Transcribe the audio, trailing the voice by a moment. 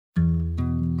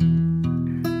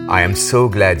I am so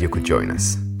glad you could join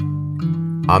us.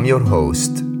 I'm your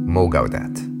host, Mo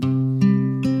Gaudat.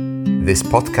 This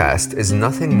podcast is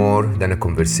nothing more than a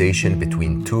conversation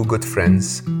between two good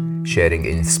friends sharing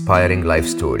inspiring life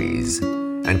stories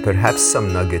and perhaps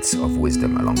some nuggets of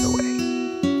wisdom along the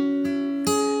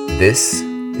way. This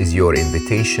is your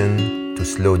invitation to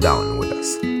slow down with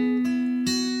us.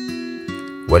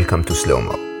 Welcome to Slow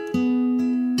Mo.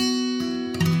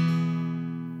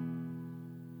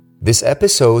 This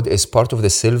episode is part of the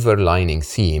Silver Lining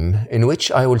theme, in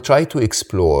which I will try to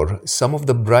explore some of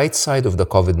the bright side of the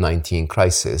COVID-19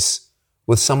 crisis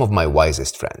with some of my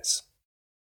wisest friends.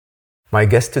 My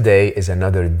guest today is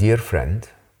another dear friend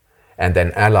and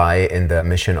an ally in the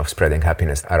mission of spreading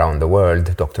happiness around the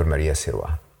world, Dr. Maria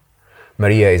Sirois.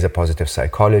 Maria is a positive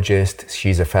psychologist,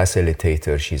 she's a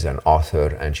facilitator, she's an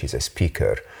author, and she's a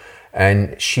speaker.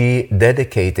 And she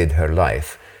dedicated her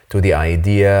life to the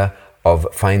idea of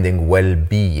finding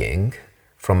well-being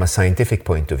from a scientific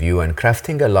point of view and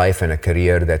crafting a life and a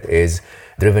career that is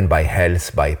driven by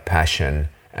health, by passion,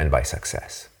 and by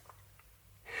success.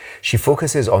 She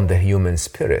focuses on the human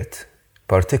spirit,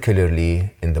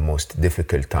 particularly in the most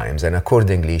difficult times, and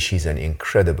accordingly, she's an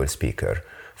incredible speaker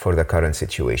for the current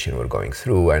situation we're going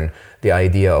through and the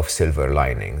idea of silver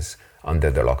linings under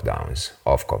the lockdowns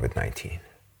of COVID-19.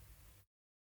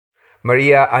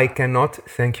 Maria, I cannot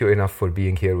thank you enough for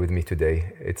being here with me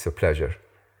today. It's a pleasure.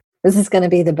 This is going to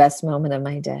be the best moment of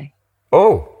my day.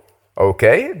 Oh,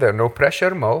 okay. There's no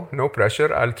pressure, Mo. No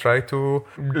pressure. I'll try to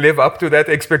live up to that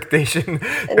expectation.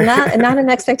 Not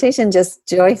an expectation, just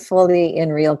joyfully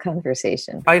in real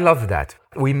conversation. I love that.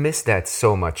 We miss that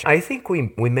so much. I think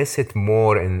we miss it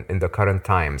more in the current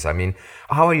times. I mean,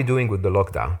 how are you doing with the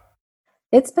lockdown?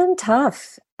 It's been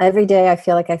tough. Every day I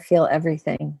feel like I feel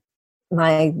everything.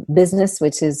 My business,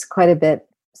 which is quite a bit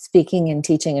speaking and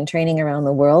teaching and training around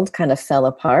the world, kind of fell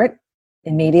apart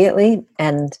immediately.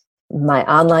 And my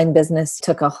online business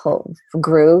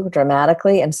grew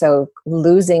dramatically. And so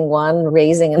losing one,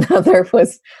 raising another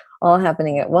was all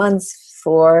happening at once.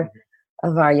 4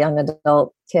 of our young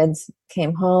adult kids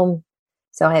came home.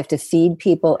 So I have to feed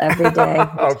people every day.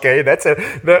 Okay, that's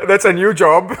a new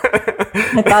job.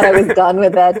 I thought I was done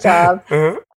with that job.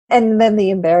 Uh-huh. And then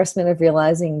the embarrassment of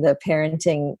realizing the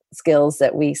parenting skills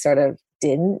that we sort of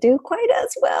didn't do quite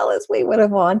as well as we would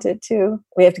have wanted to.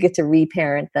 We have to get to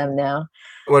reparent them now.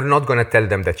 We're not going to tell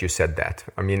them that you said that.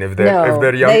 I mean, if they're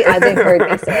young. They've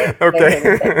heard me say it.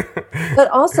 Okay. But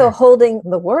also holding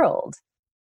the world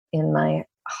in my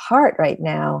heart right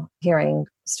now, hearing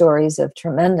stories of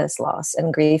tremendous loss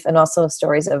and grief, and also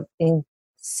stories of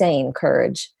insane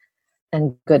courage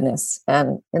and goodness.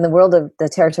 And in the world of the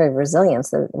territory of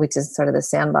resilience, which is sort of the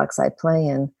sandbox I play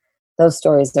in, those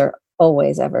stories are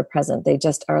always ever present. They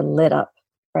just are lit up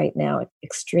right now,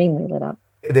 extremely lit up.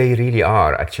 They really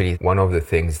are. Actually, one of the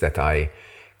things that I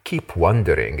keep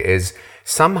wondering is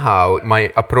somehow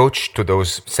my approach to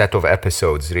those set of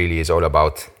episodes really is all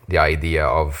about the idea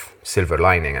of silver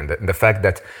lining and the fact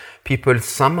that people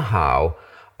somehow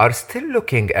are still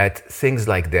looking at things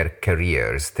like their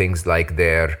careers, things like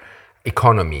their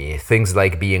economy, things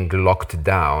like being locked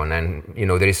down. And,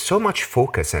 there is so much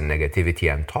focus and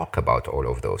negativity and talk about all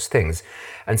of those things.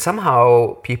 And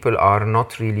somehow people are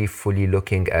not really fully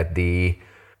looking at the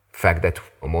fact that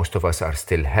most of us are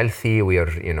still healthy. We're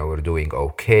doing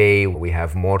okay. We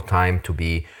have more time to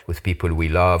be with people we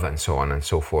love and so on and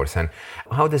so forth. And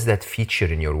how does that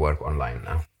feature in your work online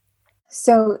now?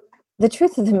 So the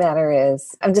truth of the matter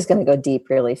is, I'm just going to go deep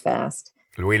really fast.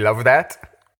 We love that.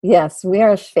 Yes, we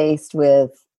are faced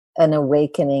with an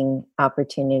awakening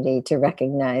opportunity to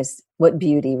recognize what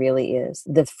beauty really is,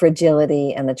 the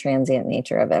fragility and the transient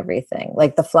nature of everything.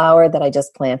 Like the flower that I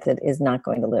just planted is not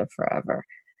going to live forever.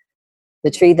 The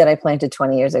tree that I planted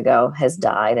 20 years ago has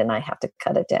died and I have to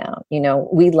cut it down.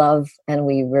 We love and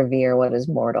we revere what is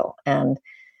mortal. And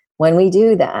when we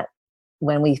do that,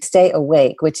 when we stay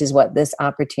awake, which is what this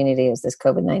opportunity is, this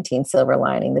COVID-19 silver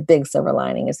lining, the big silver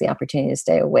lining is the opportunity to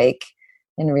stay awake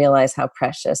and realize how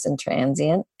precious and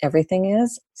transient everything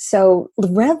is. So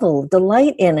revel,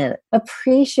 delight in it.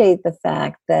 Appreciate the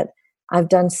fact that I've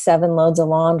done 7 loads of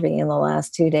laundry in the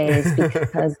last 2 days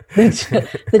because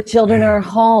the children are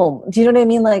home. Do you know what I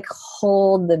mean? Like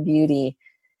hold the beauty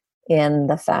in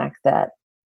the fact that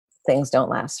things don't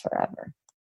last forever.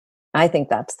 I think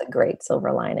that's the great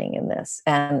silver lining in this.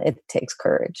 And it takes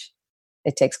courage.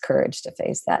 It takes courage to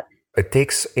face that. It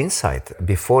takes insight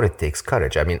before it takes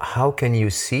courage. I mean, how can you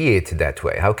see it that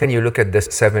way? How can you look at the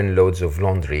 7 loads of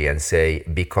laundry and say,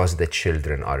 because the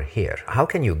children are here? How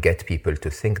can you get people to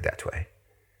think that way?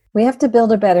 We have to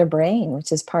build a better brain,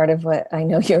 which is part of what I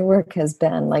know your work has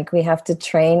been. Like we have to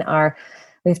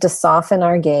we have to soften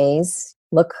our gaze,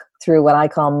 look through what I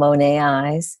call Monet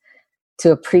eyes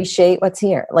to appreciate what's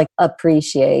here, like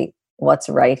appreciate what's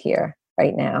right here,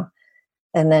 right now.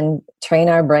 And then train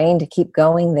our brain to keep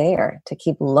going there, to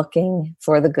keep looking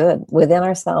for the good within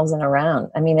ourselves and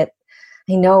around. I mean,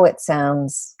 I know it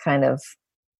sounds kind of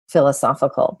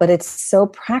philosophical, but it's so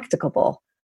practicable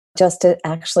just to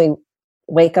actually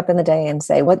wake up in the day and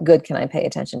say, what good can I pay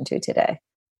attention to today?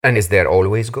 And is there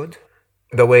always good?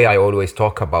 The way I always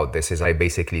talk about this is I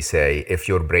basically say, if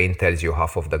your brain tells you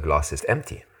half of the glass is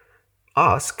empty,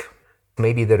 ask,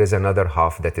 maybe there is another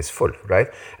half that is full, right?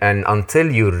 And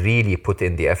until you really put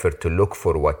in the effort to look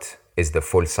for what is the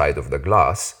full side of the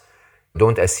glass,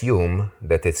 don't assume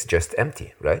that it's just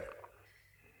empty, right?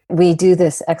 We do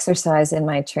this exercise in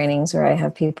my trainings where I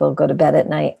have people go to bed at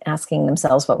night asking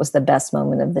themselves what was the best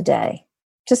moment of the day.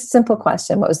 Just a simple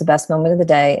question. What was the best moment of the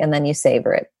day? And then you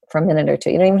savor it for a minute or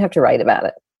two. You don't even have to write about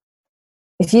it.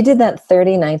 If you did that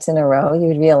 30 nights in a row, you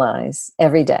would realize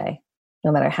every day,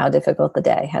 no matter how difficult the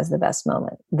day, has the best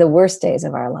moment. The worst days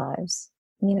of our lives.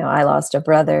 You know, I lost a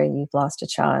brother, you've lost a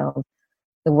child.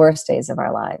 The worst days of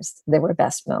our lives, they were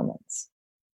best moments.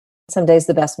 Some days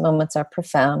the best moments are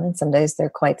profound, and some days they're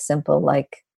quite simple,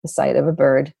 like the sight of a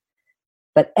bird.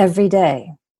 But every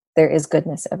day, there is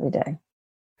goodness every day.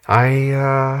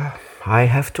 I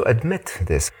have to admit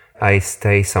this. I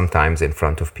stay sometimes in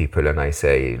front of people and I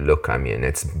say, look, I mean,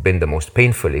 it's been the most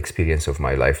painful experience of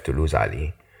my life to lose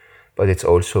Ali, but it's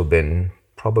also been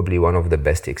probably one of the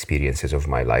best experiences of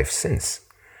my life since.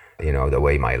 You know, the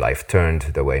way my life turned,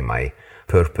 the way my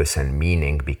purpose and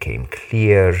meaning became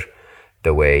clear,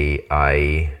 the way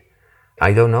I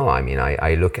don't know, I mean,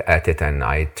 I look at it and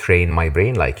I train my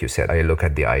brain, like you said. I look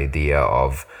at the idea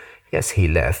of, yes, he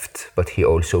left, but he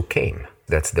also came.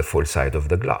 That's the full side of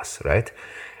the glass, right?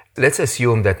 Let's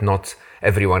assume that not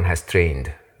everyone has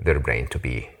trained their brain to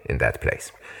be in that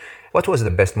place. What was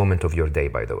the best moment of your day,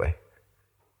 by the way?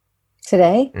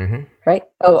 Today, right?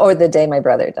 Oh, or the day my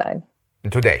brother died.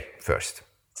 Today, first.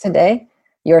 Today,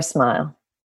 your smile.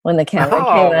 When the camera came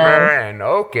Oh, on. man.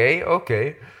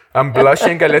 Okay. I'm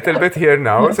blushing a little bit here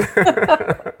now.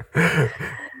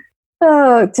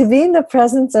 Oh, to be in the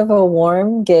presence of a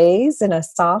warm gaze and a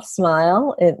soft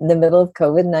smile in the middle of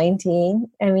COVID-19,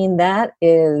 I mean, that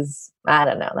is, I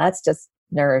don't know, that's just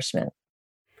nourishment.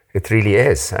 It really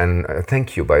is. And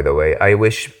thank you, by the way. I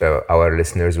wish our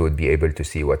listeners would be able to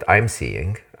see what I'm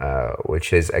seeing,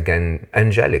 which is, again,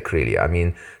 angelic, really. I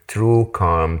mean, true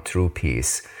calm, true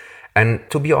peace. And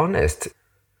to be honest,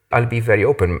 I'll be very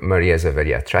open. Maria is a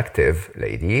very attractive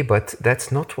lady, but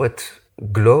that's not what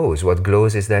glows. What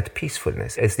glows is that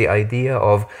peacefulness. It's the idea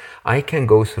of I can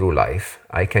go through life.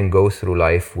 I can go through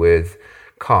life with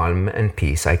calm and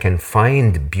peace. I can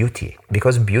find beauty,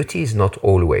 because beauty is not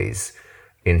always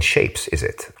in shapes, is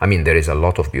it? I mean, there is a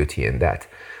lot of beauty in that.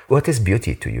 What is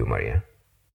beauty to you, Maria?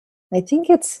 I think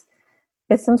it's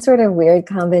some sort of weird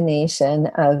combination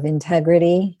of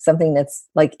integrity, something that's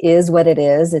like is what it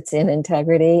is. It's in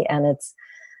integrity and it's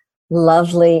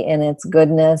lovely in its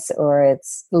goodness, or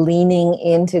it's leaning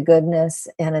into goodness,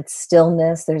 and its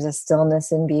stillness. There's a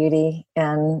stillness in beauty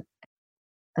and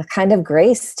a kind of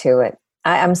grace to it.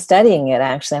 I'm studying it,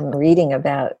 actually. I'm reading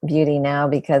about beauty now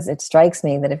because it strikes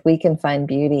me that if we can find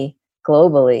beauty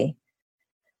globally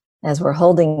as we're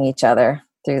holding each other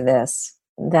through this,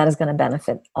 that is going to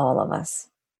benefit all of us.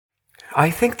 I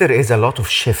think there is a lot of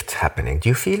shift happening. Do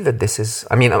you feel that this is,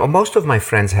 I mean, most of my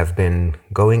friends have been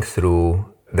going through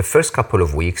the first couple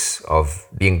of weeks of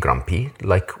being grumpy,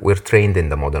 like we're trained in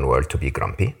the modern world to be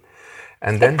grumpy.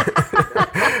 And then,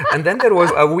 and then there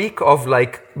was a week of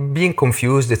like being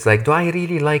confused. It's like, do I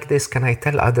really like this? Can I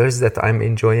tell others that I'm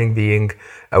enjoying being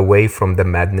away from the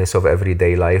madness of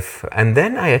everyday life? And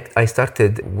then I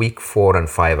started week 4 and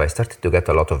 5, I started to get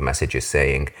a lot of messages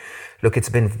saying, look, it's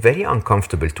been very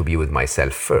uncomfortable to be with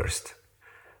myself first,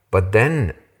 but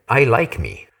then I like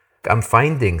me. I'm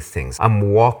finding things.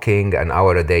 I'm walking an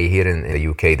hour a day. Here in the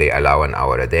UK, they allow an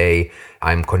hour a day.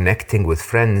 I'm connecting with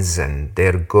friends and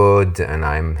they're good and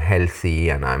I'm healthy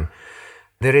and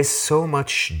there is so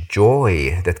much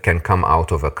joy that can come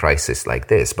out of a crisis like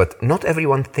this, but not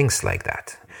everyone thinks like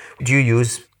that. Do you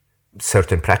use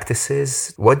certain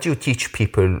practices? What do you teach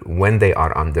people when they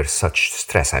are under such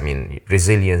stress? I mean,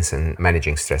 resilience and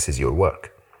managing stress is your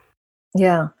work.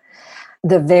 Yeah.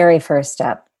 The very first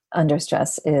step under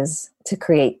stress is to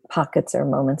create pockets or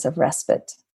moments of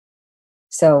respite.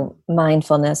 So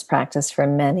mindfulness practice for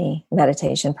many,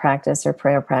 meditation practice or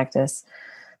prayer practice,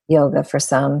 yoga for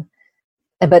some.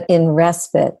 But in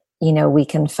respite, we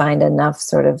can find enough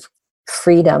sort of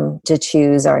freedom to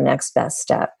choose our next best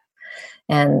step.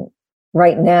 And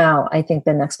right now, I think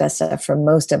the next best step for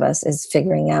most of us is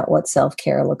figuring out what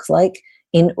self-care looks like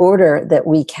in order that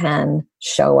we can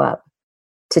show up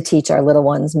to teach our little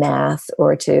ones math,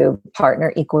 or to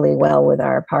partner equally well with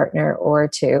our partner, or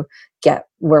to get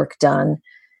work done,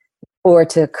 or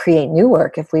to create new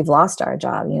work if we've lost our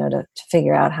job, to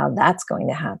figure out how that's going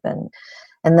to happen.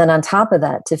 And then on top of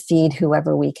that, to feed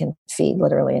whoever we can feed,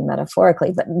 literally and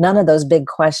metaphorically. But none of those big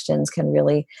questions can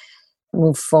really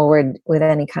move forward with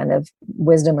any kind of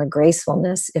wisdom or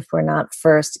gracefulness if we're not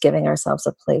first giving ourselves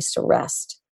a place to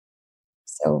rest.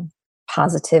 So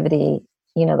positivity,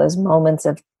 those moments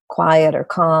of quiet or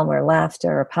calm or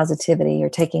laughter or positivity or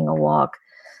taking a walk,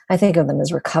 I think of them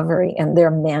as recovery, and they're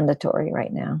mandatory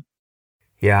right now.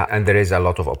 Yeah, and there is a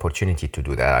lot of opportunity to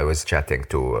do that. I was chatting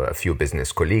to a few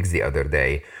business colleagues the other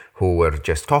day who were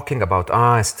just talking about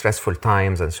stressful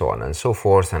times and so on and so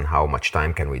forth, and how much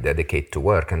time can we dedicate to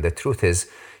work. And the truth is,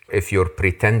 if you're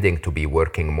pretending to be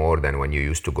working more than when you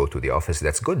used to go to the office,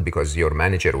 that's good, because your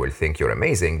manager will think you're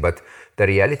amazing. But the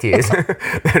reality is,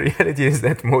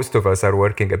 that most of us are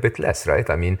working a bit less, right?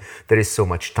 I mean, there is so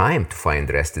much time to find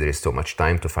rest. There is so much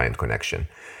time to find connection.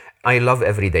 I love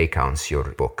Every Day Counts,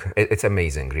 your book. It's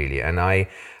amazing, really. And I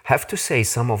have to say,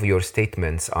 some of your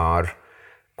statements are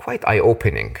quite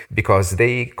eye-opening, because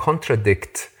they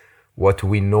contradict what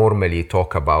we normally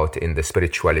talk about in the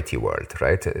spirituality world,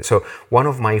 right? So one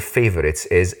of my favorites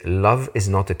is, love is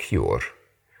not a cure,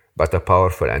 but a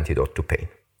powerful antidote to pain.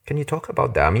 Can you talk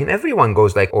about that? I mean, everyone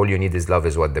goes like, all you need is love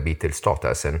is what the Beatles taught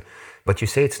us. But you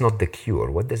say it's not the cure.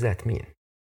 What does that mean?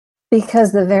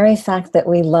 Because the very fact that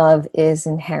we love is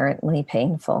inherently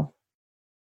painful,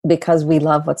 because we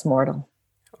love what's mortal.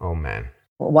 Oh, man.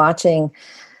 Watching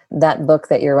that book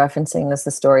that you're referencing is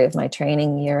the story of my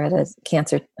training year at a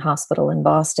cancer hospital in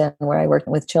Boston, where I worked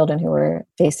with children who were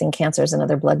facing cancers and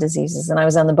other blood diseases. And I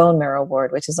was on the bone marrow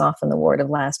ward, which is often the ward of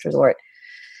last resort.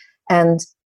 And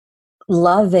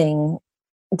loving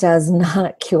does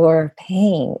not cure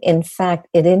pain. In fact,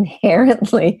 it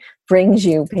inherently brings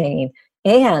you pain.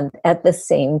 And at the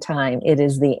same time, it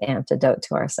is the antidote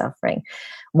to our suffering.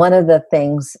 One of the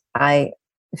things I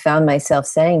found myself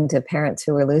saying to parents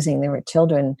who were losing their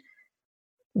children,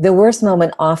 the worst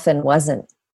moment often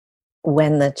wasn't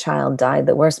when the child died.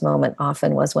 The worst moment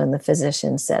often was when the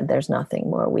physician said, there's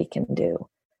nothing more we can do.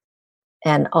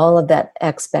 And all of that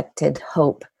expected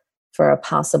hope for a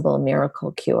possible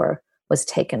miracle cure was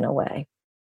taken away.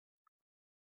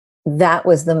 That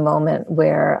was the moment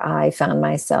where I found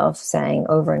myself saying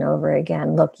over and over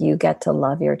again, look, you get to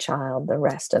love your child the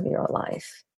rest of your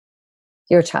life.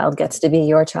 Your child gets to be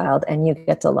your child, and you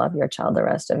get to love your child the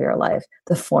rest of your life.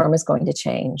 The form is going to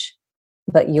change,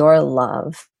 but your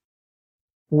love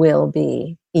will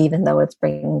be, even though it's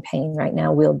bringing pain right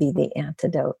now, will be the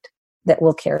antidote that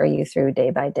will carry you through day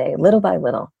by day, little by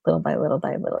little, little by little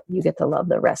by little. You get to love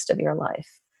the rest of your life.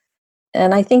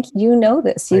 And I think you know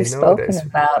this. You've spoken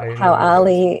about how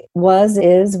Ali was,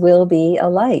 is, will be a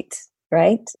light,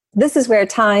 right? This is where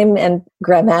time and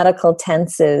grammatical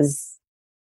tenses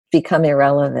become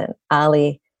irrelevant.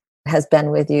 Ali has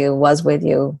been with you, was with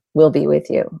you, will be with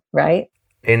you, right?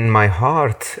 In my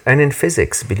heart and in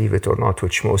physics, believe it or not,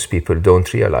 which most people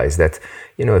don't realize, that,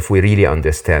 if we really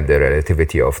understand the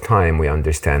relativity of time, we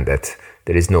understand that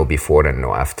there is no before and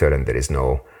no after, and there is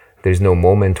no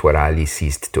moment where Ali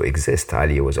ceased to exist.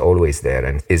 Ali was always there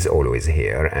and is always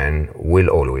here and will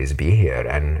always be here.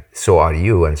 And so are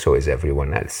you, and so is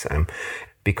everyone else.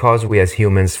 Because we as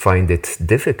humans find it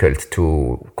difficult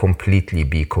to completely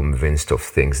be convinced of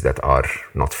things that are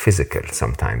not physical.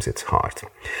 Sometimes it's hard.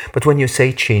 But when you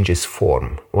say changes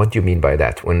form, what do you mean by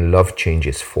that? When love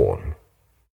changes form?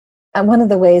 And one of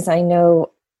the ways I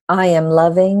know I am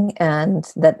loving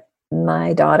and that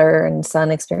my daughter and son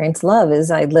experience love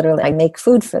is I make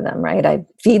food for them, right? I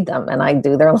feed them and I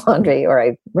do their laundry, or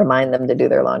I remind them to do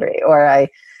their laundry, or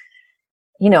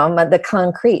I'm at the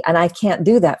concrete, and I can't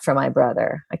do that for my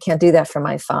brother. I can't do that for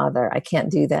my father. I can't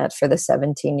do that for the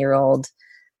 17-year-old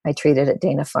I treated at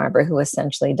Dana-Farber who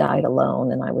essentially died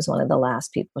alone, and I was one of the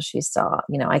last people she saw.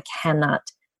 I cannot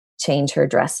change her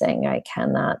dressing. I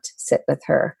cannot sit with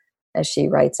her as she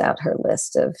writes out her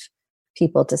list of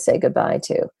people to say goodbye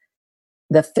to.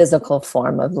 The physical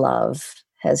form of love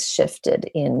has shifted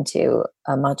into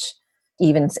a much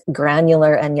even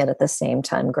granular and yet at the same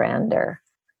time grander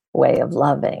way of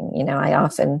loving. I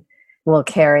often will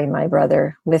carry my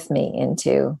brother with me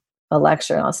into a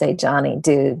lecture, and I'll say, Johnny,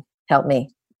 dude, help me.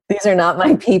 These are not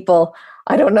my people.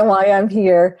 I don't know why I'm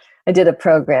here. I did a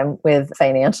program with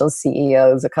financial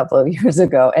CEOs a couple of years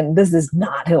ago, and this is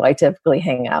not who I typically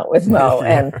hang out with, Mo.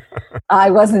 Yeah. And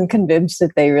I wasn't convinced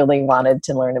that they really wanted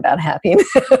to learn about happiness,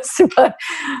 but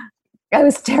I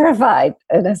was terrified.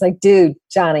 And I was like, dude,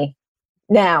 Johnny,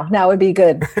 now would be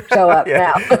good. Show up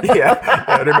Yeah. now.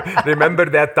 Yeah. Remember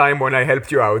that time when I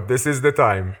helped you out. This is the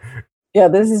time. Yeah,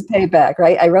 this is payback,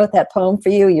 right? I wrote that poem for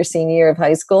you your senior year of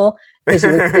high school because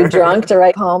you were too drunk to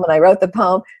write a poem, and I wrote the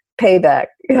poem. Payback.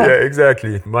 Yeah,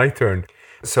 exactly. My turn.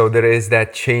 So there is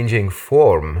that changing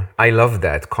form. I love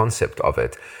that concept of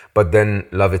it. But then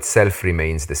love itself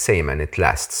remains the same and it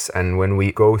lasts. And when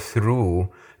we go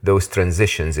through those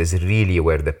transitions is really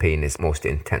where the pain is most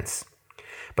intense.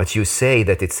 But you say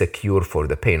that it's a cure for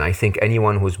the pain. I think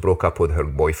anyone who's broke up with her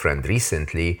boyfriend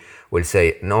recently will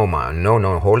say, no, man,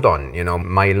 no, hold on.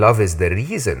 My love is the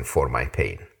reason for my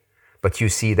pain. But you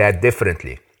see that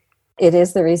differently. It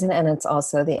is the reason, and it's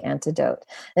also the antidote.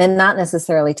 And not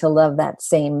necessarily to love that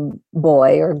same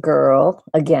boy or girl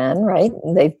again, right?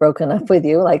 They've broken up with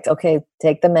you, like, okay,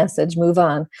 take the message, move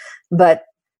on. But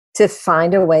to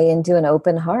find a way into an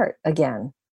open heart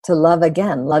again, to love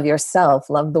again, love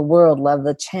yourself, love the world, love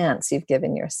the chance you've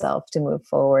given yourself to move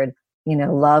forward.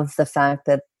 Love the fact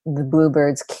that the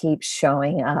bluebirds keep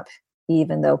showing up,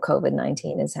 even though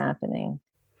COVID-19 is happening.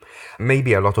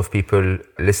 Maybe a lot of people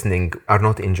listening are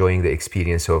not enjoying the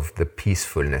experience of the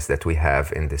peacefulness that we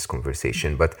have in this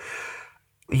conversation, but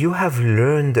you have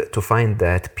learned to find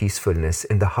that peacefulness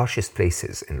in the harshest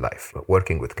places in life,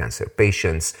 working with cancer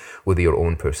patients, with your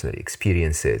own personal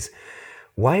experiences.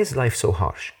 Why is life so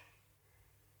harsh?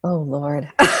 Oh,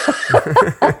 Lord.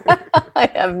 I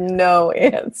have no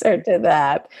answer to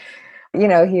that.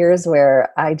 Here's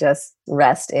where I just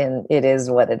rest in it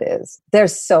is what it is.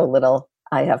 There's so little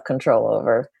I have control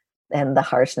over, and the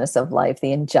harshness of life,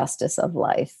 the injustice of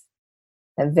life,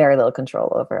 I have very little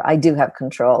control over. I do have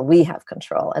control. We have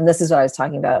control. And this is what I was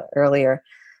talking about earlier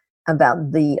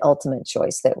about the ultimate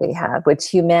choice that we have, which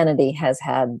humanity has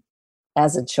had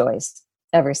as a choice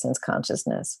ever since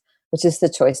consciousness, which is the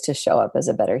choice to show up as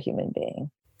a better human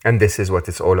being. And this is what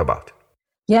it's all about.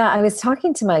 Yeah, I was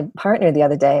talking to my partner the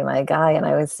other day, my guy, and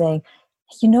I was saying,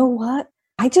 you know what?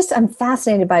 I'm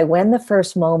fascinated by when the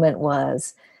first moment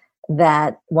was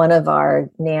that one of our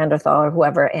Neanderthal or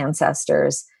whoever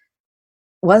ancestors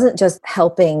wasn't just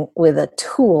helping with a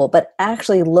tool, but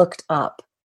actually looked up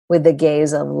with the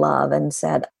gaze of love and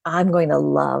said, I'm going to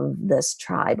love this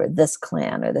tribe or this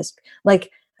clan or this.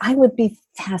 Like, I would be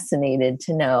fascinated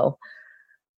to know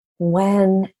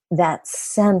when that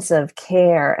sense of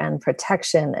care and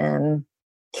protection and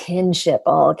kinship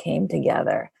all came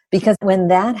together. Because when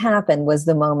that happened was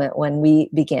the moment when we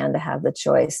began to have the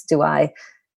choice. Do I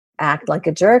act like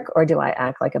a jerk or do I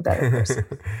act like a better person?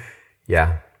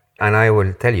 Yeah. And I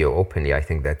will tell you openly, I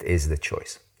think that is the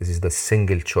choice. This is the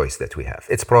single choice that we have.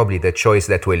 It's probably the choice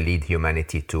that will lead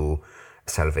humanity to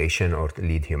salvation or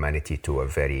lead humanity to a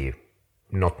very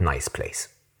not nice place.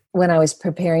 When I was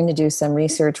preparing to do some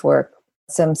research work,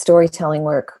 some storytelling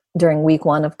work during week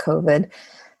 1 of COVID,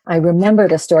 I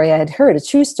remembered a story I had heard, a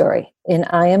true story, in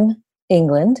Eyam,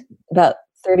 England, about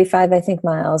 35, I think,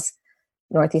 miles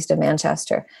northeast of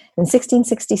Manchester. In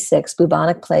 1666,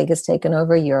 bubonic plague has taken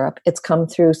over Europe. It's come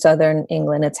through southern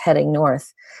England. It's heading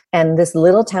north. And this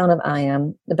little town of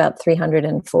Eyam, about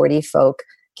 340 folk,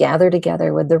 gather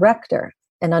together with the rector.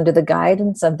 And under the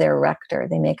guidance of their rector,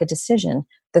 they make a decision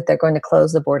that they're going to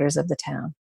close the borders of the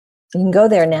town. You can go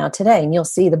there now today and you'll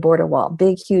see the border wall,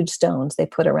 big, huge stones they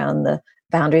put around the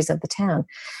boundaries of the town.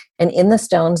 And in the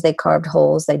stones, they carved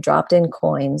holes, they dropped in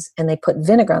coins, and they put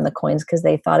vinegar on the coins because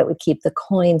they thought it would keep the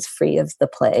coins free of the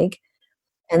plague.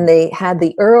 And they had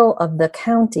the Earl of the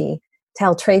county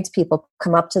tell tradespeople,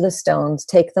 come up to the stones,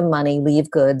 take the money, leave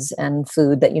goods and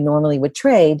food that you normally would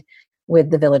trade with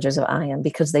the villagers of Eyam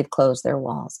because they've closed their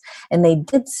walls. And they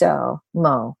did so,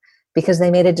 Mo, because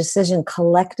they made a decision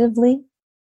collectively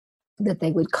that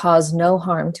they would cause no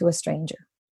harm to a stranger.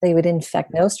 They would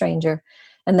infect no stranger,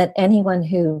 and that anyone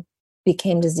who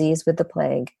became diseased with the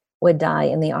plague would die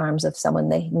in the arms of someone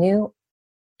they knew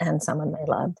and someone they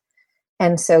loved.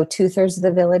 And so 2/3 of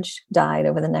the village died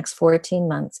over the next 14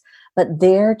 months. But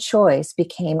their choice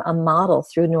became a model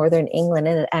through northern England,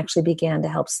 and it actually began to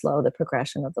help slow the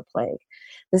progression of the plague.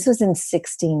 This was in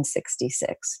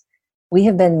 1666. We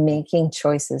have been making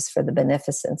choices for the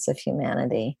beneficence of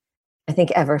humanity, I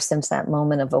think, ever since that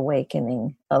moment of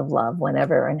awakening of love,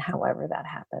 whenever and however that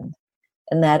happened.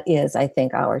 And that is, I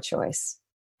think, our choice.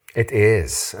 It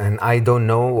is. And I don't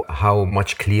know how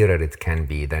much clearer it can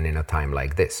be than in a time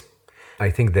like this. I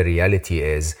think the reality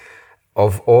is,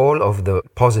 of all of the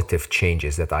positive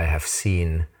changes that I have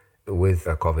seen with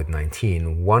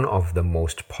COVID-19, one of the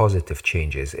most positive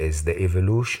changes is the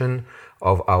evolution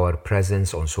of our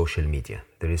presence on social media.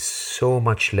 There is so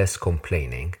much less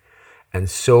complaining and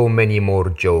so many more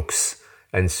jokes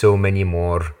and so many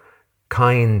more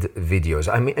kind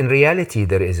videos. I mean, in reality,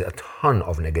 there is a ton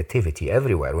of negativity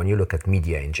everywhere when you look at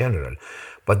media in general.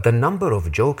 But the number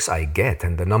of jokes I get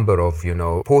and the number of,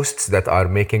 posts that are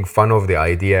making fun of the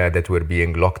idea that we're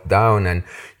being locked down and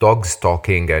dogs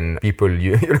talking and people,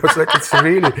 it's like,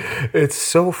 it's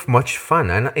so much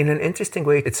fun. And in an interesting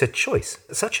way, it's a choice,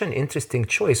 such an interesting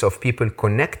choice of people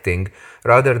connecting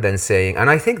rather than saying, and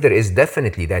I think there is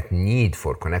definitely that need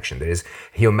for connection.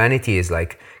 Humanity is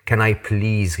like, can I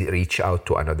please reach out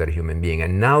to another human being?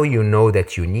 And now you know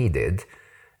that you needed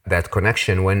that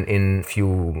connection when in few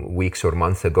weeks or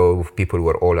months ago, people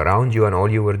were all around you and all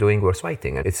you were doing was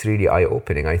fighting. And it's really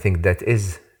eye-opening. I think that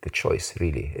is the choice,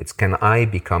 really. It's, can I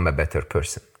become a better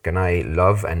person? Can I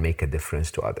love and make a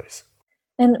difference to others?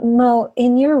 And Mo,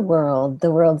 in your world, the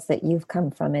worlds that you've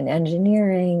come from in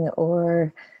engineering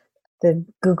or the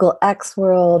Google X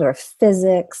world or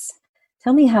physics,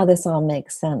 tell me how this all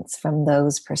makes sense from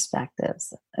those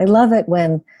perspectives. I love it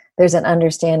when there's an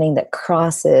understanding that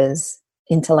crosses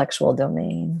intellectual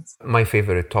domains. My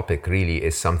favorite topic really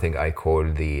is something I call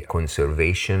the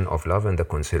conservation of love and the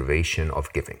conservation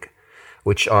of giving,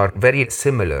 which are very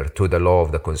similar to the law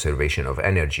of the conservation of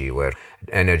energy, where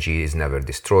energy is never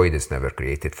destroyed, it's never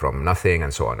created from nothing,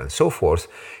 and so on and so forth.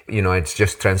 It's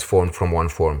just transformed from one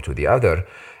form to the other.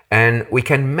 And we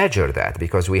can measure that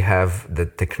because we have the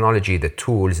technology, the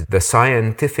tools, the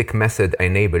scientific method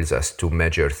enables us to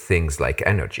measure things like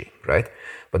energy, right?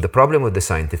 But the problem with the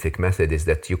scientific method is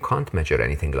that you can't measure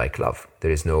anything like love.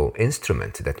 There is no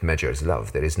instrument that measures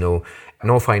love. There is no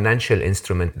financial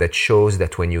instrument that shows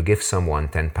that when you give someone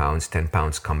 10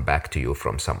 pounds come back to you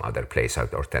from some other place, or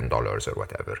 $10 or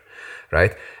whatever,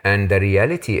 right? And the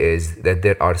reality is that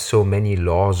there are so many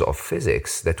laws of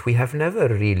physics that we have never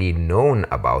really known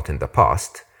about in the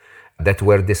past that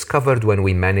were discovered when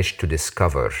we managed to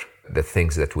discover the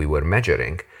things that we were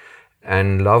measuring.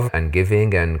 And love and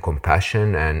giving and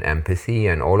compassion and empathy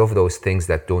and all of those things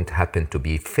that don't happen to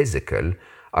be physical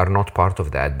are not part of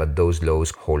that, but those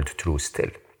laws hold true still.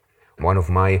 One of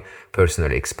my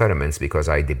personal experiments, because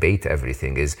I debate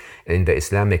everything, is in the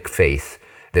Islamic faith,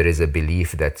 there is a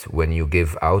belief that when you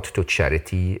give out to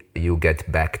charity, you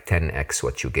get back 10x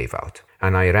what you gave out.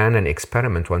 And I ran an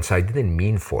experiment once. I didn't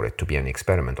mean for it to be an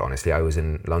experiment, honestly. I was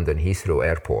in London Heathrow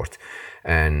Airport,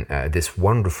 and this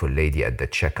wonderful lady at the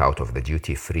checkout of the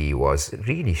duty-free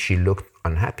she looked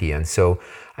unhappy. And so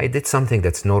I did something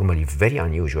that's normally very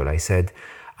unusual. I said,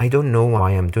 I don't know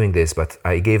why I'm doing this, but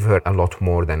I gave her a lot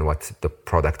more than what the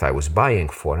product I was buying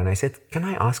for. And I said, can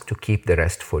I ask to keep the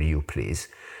rest for you, please?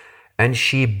 And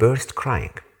she burst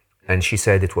crying. And she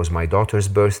said it was my daughter's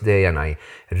birthday and I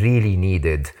really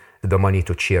needed the money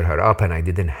to cheer her up and I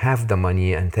didn't have the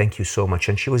money and thank you so much.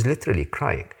 And she was literally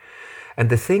crying. And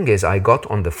the thing is, I got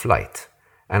on the flight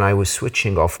and I was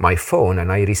switching off my phone and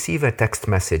I received a text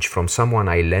message from someone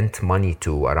I lent money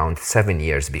to around 7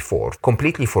 years before.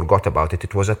 Completely forgot about it.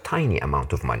 It was a tiny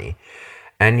amount of money.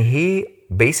 And he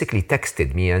basically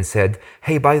texted me and said,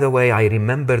 hey, by the way, I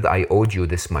remembered I owed you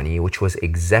this money, which was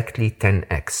exactly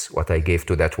 10x what I gave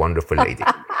to that wonderful lady.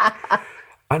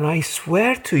 And I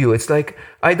swear to you, it's like,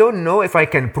 I don't know if I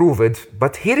can prove it,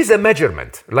 but here is a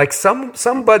measurement. Like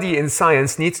somebody in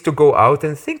science needs to go out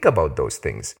and think about those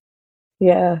things.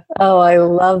 Yeah. Oh, I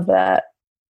love that.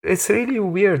 It's really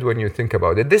weird when you think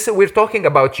about it. We're talking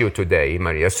about you today,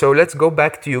 Maria. So let's go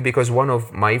back to you, because one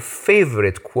of my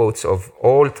favorite quotes of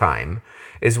all time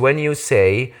is when you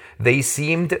say, they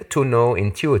seemed to know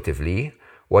intuitively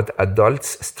what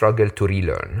adults struggle to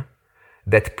relearn,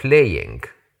 that playing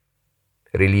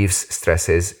relieves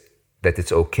stresses, that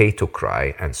it's okay to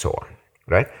cry, and so on,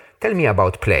 right? Tell me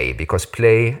about play, because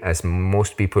play, as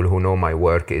most people who know my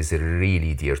work, is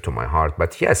really dear to my heart.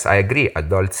 But yes, I agree,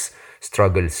 adults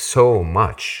struggle so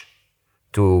much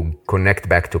to connect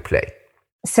back to play.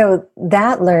 So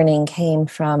that learning came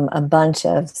from a bunch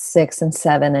of 6 and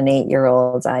 7 and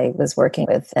 8-year-olds I was working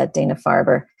with at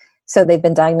Dana-Farber. So they've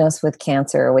been diagnosed with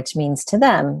cancer, which means to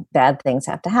them, bad things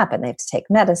have to happen. They have to take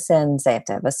medicines, they have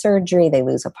to have a surgery, they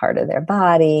lose a part of their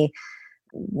body.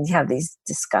 You have these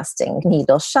disgusting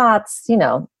needle shots,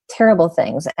 terrible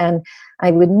things. And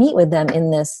I would meet with them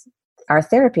in our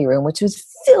therapy room, which was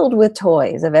filled with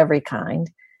toys of every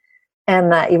kind.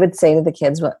 And you would say to the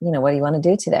kids, what do you want to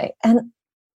do today? And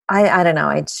I don't know.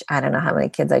 I don't know how many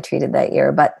kids I treated that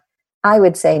year, but I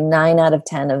would say 9 out of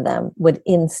 10 of them would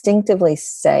instinctively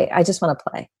say, I just want to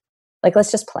play. Like, let's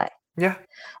just play. Yeah.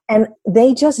 And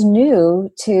they just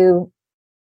knew to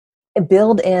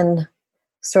build in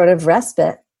sort of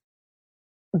respite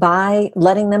by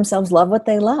letting themselves love what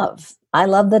they love. I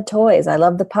love the toys. I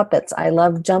love the puppets. I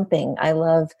love jumping. I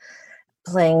love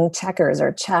playing checkers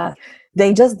or chess.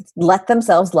 They just let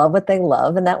themselves love what they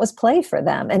love. And that was play for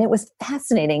them. And it was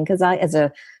fascinating because I, as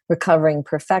a recovering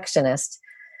perfectionist,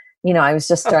 I was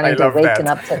just I starting to love waken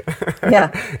up to, yeah,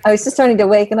 that. I was just starting to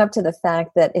waken up to the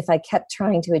fact that if I kept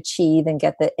trying to achieve and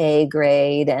get the A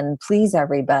grade and please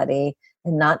everybody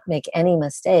and not make any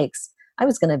mistakes, I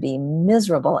was going to be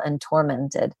miserable and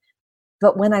tormented.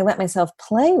 But when I let myself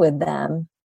play with them,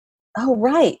 oh,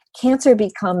 right, cancer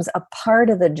becomes a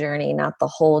part of the journey, not the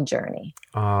whole journey.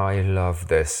 Oh, I love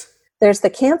this. There's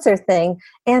the cancer thing.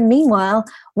 And meanwhile,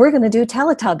 we're going to do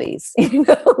Teletubbies.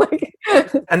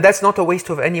 And that's not a waste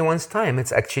of anyone's time.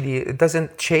 It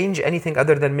doesn't change anything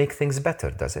other than make things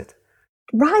better, does it?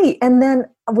 Right. And then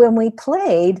when we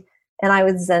played, and I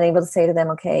was then able to say to them,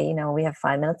 okay, we have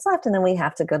 5 minutes left and then we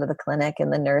have to go to the clinic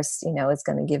and the nurse, is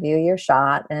going to give you your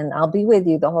shot and I'll be with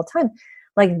you the whole time.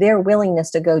 Like their willingness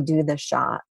to go do the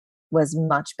shot was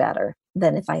much better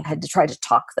than if I had to try to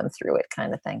talk them through it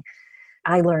kind of thing.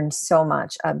 I learned so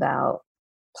much about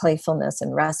playfulness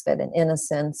and respite and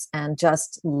innocence and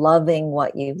just loving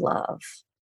what you love,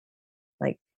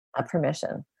 like a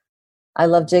permission. I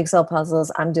love jigsaw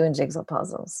puzzles. I'm doing jigsaw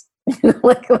puzzles.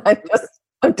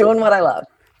 I'm doing what I love.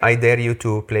 I dare you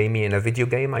to play me in a video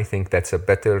game. I think that's a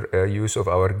better use of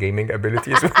our gaming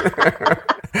abilities.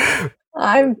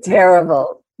 I'm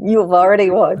terrible. You've already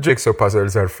won. Jigsaw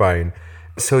puzzles are fine.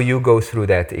 So you go through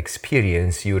that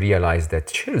experience, you realize that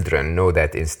children know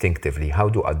that instinctively. How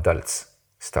do adults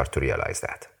start to realize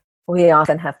that? We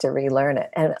often have to relearn it.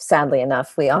 And sadly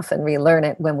enough, we often relearn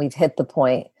it when we've hit the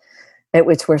point at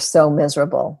which we're so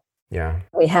miserable. Yeah.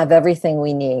 We have everything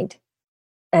we need,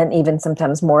 and even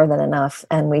sometimes more than enough,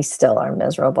 and we still are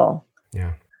miserable.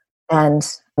 Yeah. And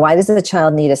why does the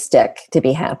child need a stick to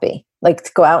be happy? Like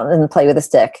to go out and play with a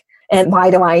stick? And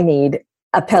why do I need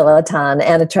a Peloton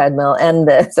and a treadmill and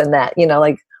this and that?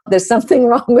 There's something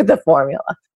wrong with the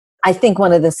formula. I think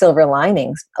one of the silver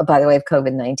linings, by the way, of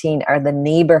COVID-19 are the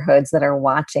neighborhoods that are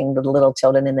watching the little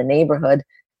children in the neighborhood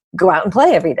go out and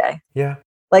play every day. Yeah.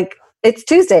 Like, it's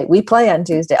Tuesday. We play on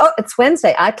Tuesday. Oh, it's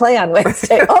Wednesday. I play on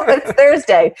Wednesday. Oh, it's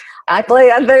Thursday. I play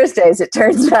on Thursdays. It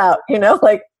turns out,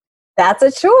 that's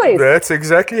a choice. That's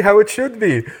exactly how it should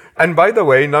be. And by the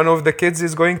way, none of the kids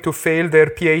is going to fail their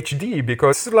PhD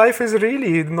because life is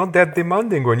really not that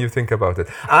demanding when you think about it.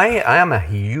 I am a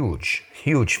huge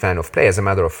fan of play. As a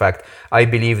matter of fact, I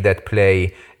believe that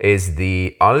play is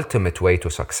the ultimate way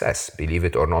to success, believe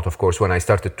it or not. Of course, when I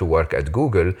started to work at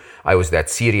Google, I was that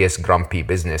serious, grumpy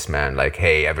businessman, like,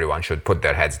 hey, everyone should put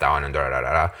their heads down and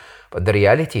da-da-da-da. But the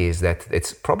reality is that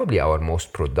it's probably our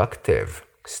most productive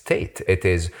state. It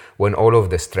is when all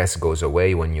of the stress goes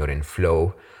away, when you're in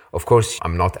flow. Of course,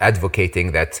 I'm not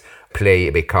advocating that play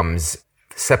becomes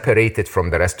separated from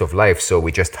the rest of life, so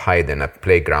we just hide in a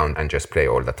playground and just play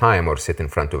all the time or sit in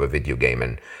front of a video game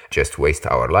and just waste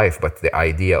our life. But the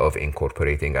idea of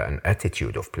incorporating an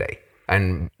attitude of play.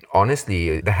 And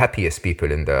honestly, the happiest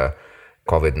people in the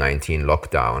COVID-19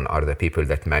 lockdown are the people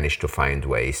that manage to find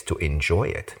ways to enjoy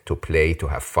it, to play, to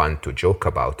have fun, to joke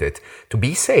about it, to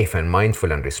be safe and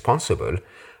mindful and responsible,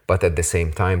 but at the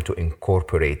same time to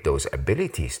incorporate those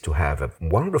abilities to have a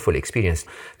wonderful experience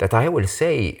that I will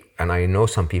say, and I know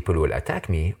some people will attack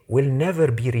me, will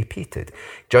never be repeated.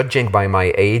 Judging by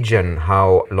my age and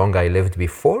how long I lived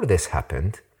before this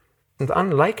happened, it's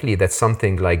unlikely that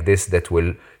something like this that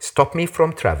will stop me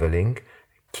from traveling,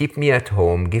 keep me at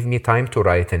home, give me time to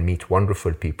write and meet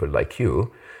wonderful people like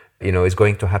you, is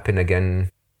going to happen again.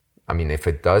 I mean, if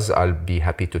it does, I'll be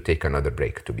happy to take another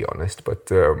break, to be honest. But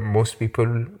most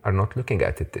people are not looking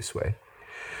at it this way.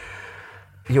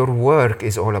 Your work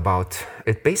is all about,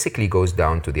 it basically goes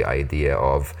down to the idea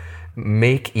of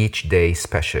make each day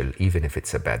special, even if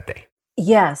it's a bad day.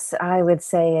 Yes, I would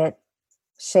say it.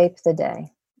 Shape the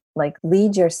day. Like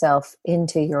lead yourself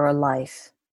into your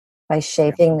life by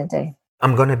shaping the day.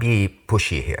 I'm going to be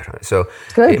pushy here. So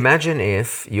Good. Imagine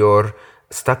if you're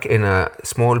stuck in a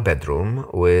small bedroom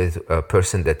with a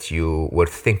person that you were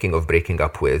thinking of breaking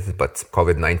up with, but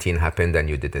COVID-19 happened and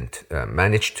you didn't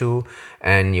manage to,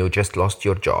 and you just lost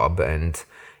your job and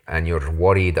you're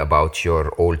worried about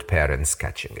your old parents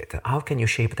catching it. How can you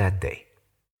shape that day?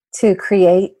 To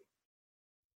create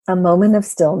a moment of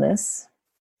stillness,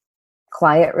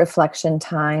 quiet reflection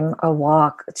time, a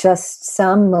walk, just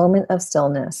some moment of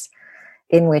stillness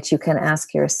in which you can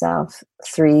ask yourself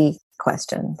 3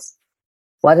 questions.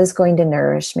 What is going to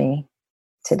nourish me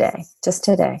today? Just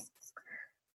today.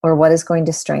 Or what is going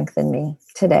to strengthen me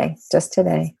today, just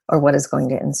today? Or what is going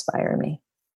to inspire me?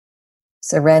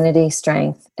 Serenity,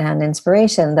 strength, and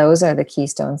inspiration, those are the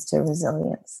keystones to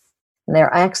resilience. And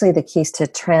they're actually the keys to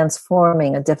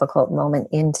transforming a difficult moment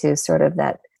into sort of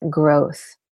that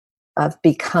growth of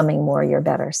becoming more your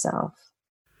better self.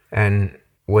 And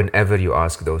whenever you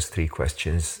ask those three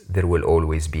questions, there will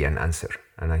always be an answer.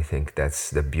 And I think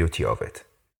that's the beauty of it.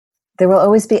 There will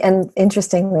always be, and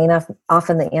interestingly enough,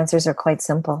 often the answers are quite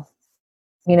simple.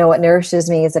 You know, what nourishes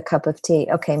me is a cup of tea.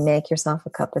 Okay, make yourself a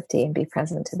cup of tea and be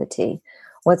present to the tea.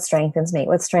 What strengthens me?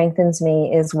 What strengthens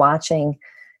me is watching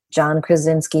John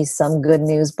Krasinski's Some Good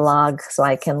News blog so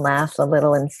I can laugh a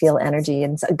little and feel energy.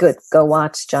 And good, go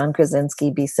watch John Krasinski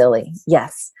be silly.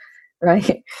 Yes,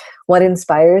 right? What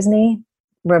inspires me?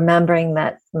 Remembering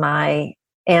that my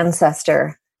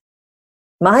ancestor,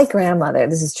 my grandmother,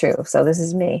 this is true, so this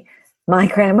is me. My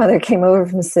grandmother came over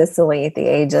from Sicily at the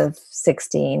age of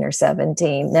 16 or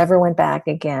 17, never went back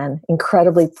again,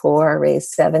 incredibly poor, raised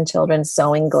 7 children,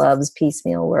 sewing gloves,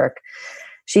 piecemeal work.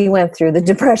 She went through the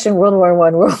Depression, World War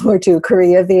I, World War II,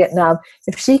 Korea, Vietnam.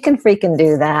 If she can freaking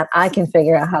do that, I can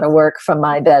figure out how to work from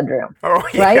my bedroom. Oh,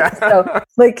 yeah. Right? So,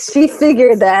 she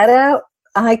figured that out.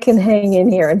 I can hang in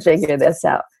here and figure this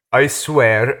out. I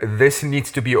swear, this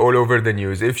needs to be all over the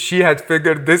news. If she had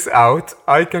figured this out,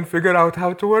 I can figure out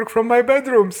how to work from my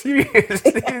bedroom.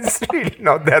 Seriously, it's really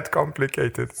not that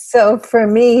complicated. So for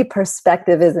me,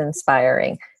 perspective is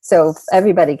inspiring. So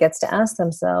everybody gets to ask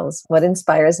themselves, what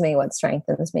inspires me, what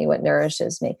strengthens me, what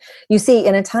nourishes me? You see,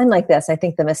 in a time like this, I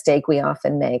think the mistake we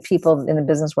often make, people in the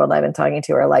business world I've been talking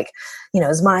to are like,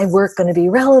 is my work going to be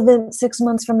relevant 6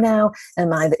 months from now?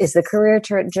 Is the career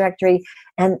trajectory?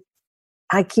 And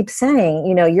I keep saying,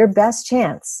 your best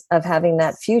chance of having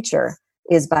that future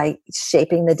is by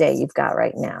shaping the day you've got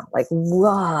right now. Like,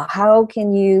 wow, how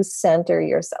can you center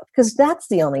yourself? Because that's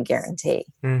the only guarantee.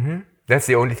 Mm-hmm. That's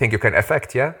the only thing you can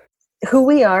affect, yeah? Who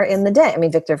we are in the day. I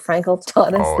mean, Viktor Frankl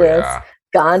taught us this. Yeah.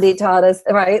 Gandhi taught us,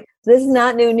 right? This is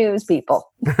not new news,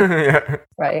 people. Yeah.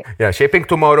 Right? Yeah, shaping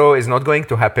tomorrow is not going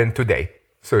to happen today.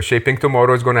 So shaping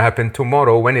tomorrow is going to happen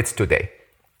tomorrow when it's today.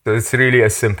 So it's really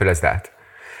as simple as that.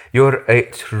 You're a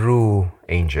true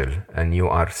angel, and you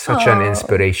are such an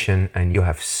inspiration, and you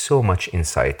have so much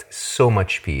insight, so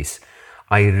much peace.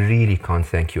 I really can't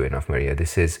thank you enough, Maria.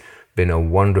 This has been a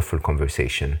wonderful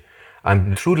conversation.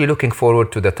 I'm truly looking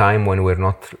forward to the time when we're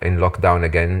not in lockdown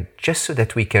again, just so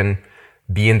that we can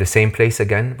be in the same place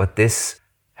again. But this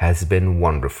has been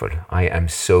wonderful. I am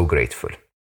so grateful.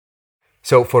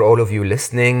 So for all of you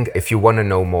listening, if you want to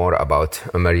know more about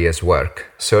Maria's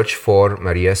work, search for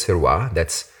Maria Sirois.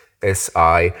 That's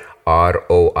Sirois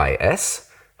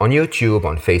on YouTube,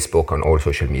 on Facebook, on all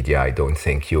social media. I don't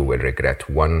think you will regret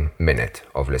 1 minute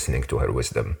of listening to her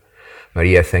wisdom.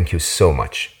 Maria, thank you so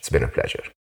much. It's been a pleasure.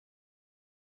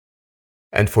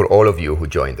 And for all of you who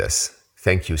joined us,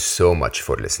 thank you so much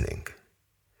for listening.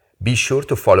 Be sure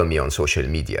to follow me on social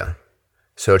media.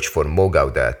 Search for Mo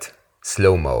Gaudat,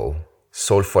 Slow Mo,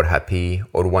 Soul for Happy,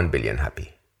 or 1 Billion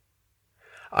Happy.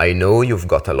 I know you've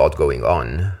got a lot going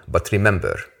on, but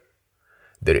remember,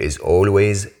 there is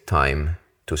always time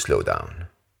to slow down.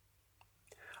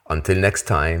 Until next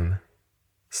time,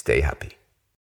 stay happy.